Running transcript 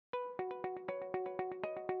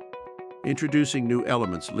Introducing New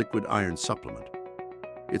Elements Liquid Iron Supplement.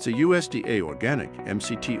 It's a USDA organic,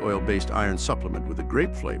 MCT oil-based iron supplement with a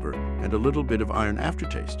grape flavor and a little bit of iron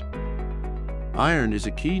aftertaste. Iron is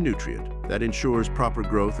a key nutrient that ensures proper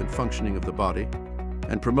growth and functioning of the body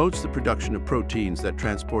and promotes the production of proteins that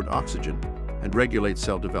transport oxygen and regulate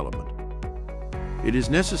cell development. It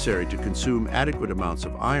is necessary to consume adequate amounts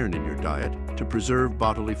of iron in your diet to preserve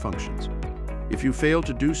bodily functions. If you fail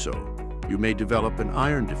to do so, you may develop an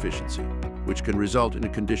iron deficiency, which can result in a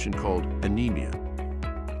condition called anemia.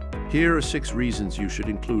 Here are 6 reasons you should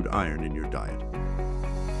include iron in your diet.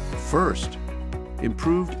 First,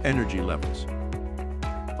 improved energy levels.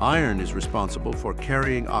 Iron is responsible for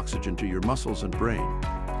carrying oxygen to your muscles and brain.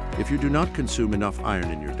 If you do not consume enough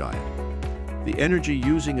iron in your diet, the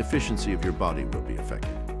energy-using efficiency of your body will be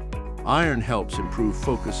affected. Iron helps improve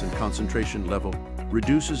focus and concentration level,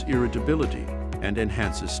 reduces irritability, and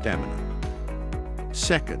enhances stamina.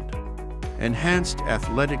 Second, enhanced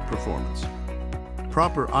athletic performance.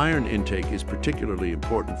 Proper iron intake is particularly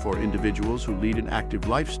important for individuals who lead an active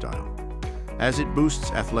lifestyle, as it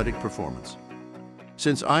boosts athletic performance.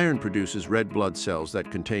 Since iron produces red blood cells that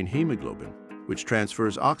contain hemoglobin, which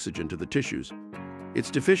transfers oxygen to the tissues, its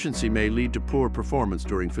deficiency may lead to poor performance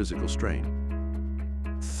during physical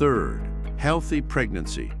strain. Third, healthy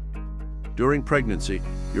pregnancy. During pregnancy,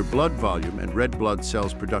 your blood volume and red blood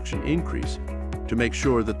cells production increase to make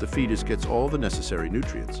sure that the fetus gets all the necessary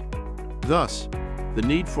nutrients. Thus, the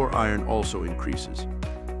need for iron also increases.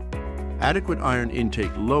 Adequate iron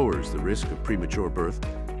intake lowers the risk of premature birth,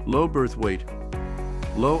 low birth weight,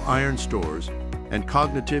 low iron stores, and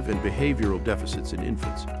cognitive and behavioral deficits in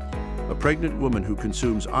infants. A pregnant woman who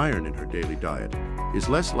consumes iron in her daily diet is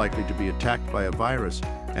less likely to be attacked by a virus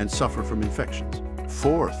and suffer from infections.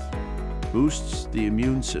 Fourth, boosts the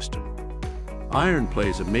immune system. Iron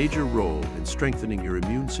plays a major role in strengthening your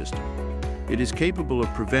immune system. It is capable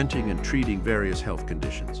of preventing and treating various health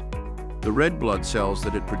conditions. The red blood cells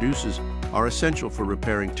that it produces are essential for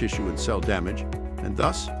repairing tissue and cell damage, and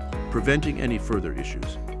thus preventing any further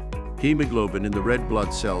issues. Hemoglobin in the red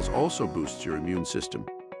blood cells also boosts your immune system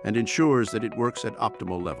and ensures that it works at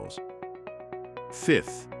optimal levels.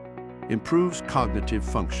 Fifth, improves cognitive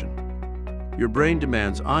function. Your brain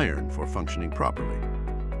demands iron for functioning properly,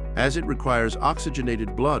 as it requires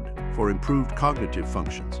oxygenated blood for improved cognitive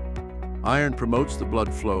functions. Iron promotes the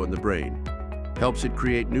blood flow in the brain, helps it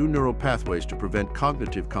create new neural pathways to prevent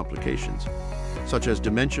cognitive complications, such as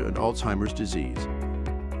dementia and Alzheimer's disease.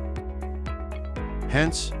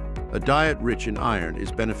 Hence, a diet rich in iron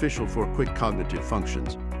is beneficial for quick cognitive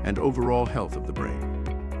functions and overall health of the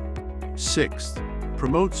brain. Sixth,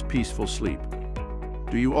 promotes peaceful sleep.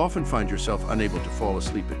 Do you often find yourself unable to fall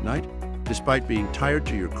asleep at night, despite being tired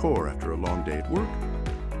to your core after a long day at work?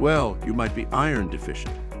 Well, you might be iron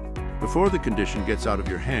deficient, before the condition gets out of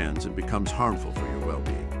your hands and becomes harmful for your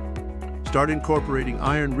well-being. Start incorporating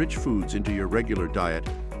iron-rich foods into your regular diet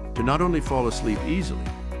to not only fall asleep easily,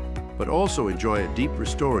 but also enjoy a deep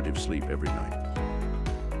restorative sleep every night.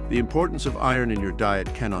 The importance of iron in your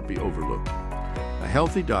diet cannot be overlooked. A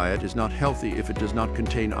healthy diet is not healthy if it does not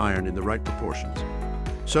contain iron in the right proportions.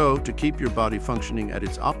 So, to keep your body functioning at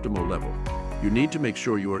its optimal level, you need to make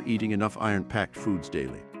sure you are eating enough iron-packed foods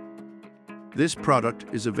daily. This product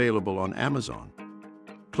is available on Amazon.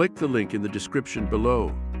 Click the link in the description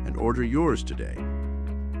below and order yours today.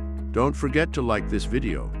 Don't forget to like this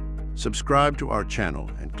video, subscribe to our channel,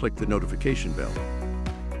 and click the notification bell.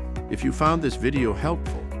 If you found this video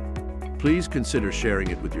helpful, please consider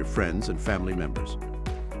sharing it with your friends and family members.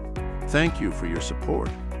 Thank you for your support.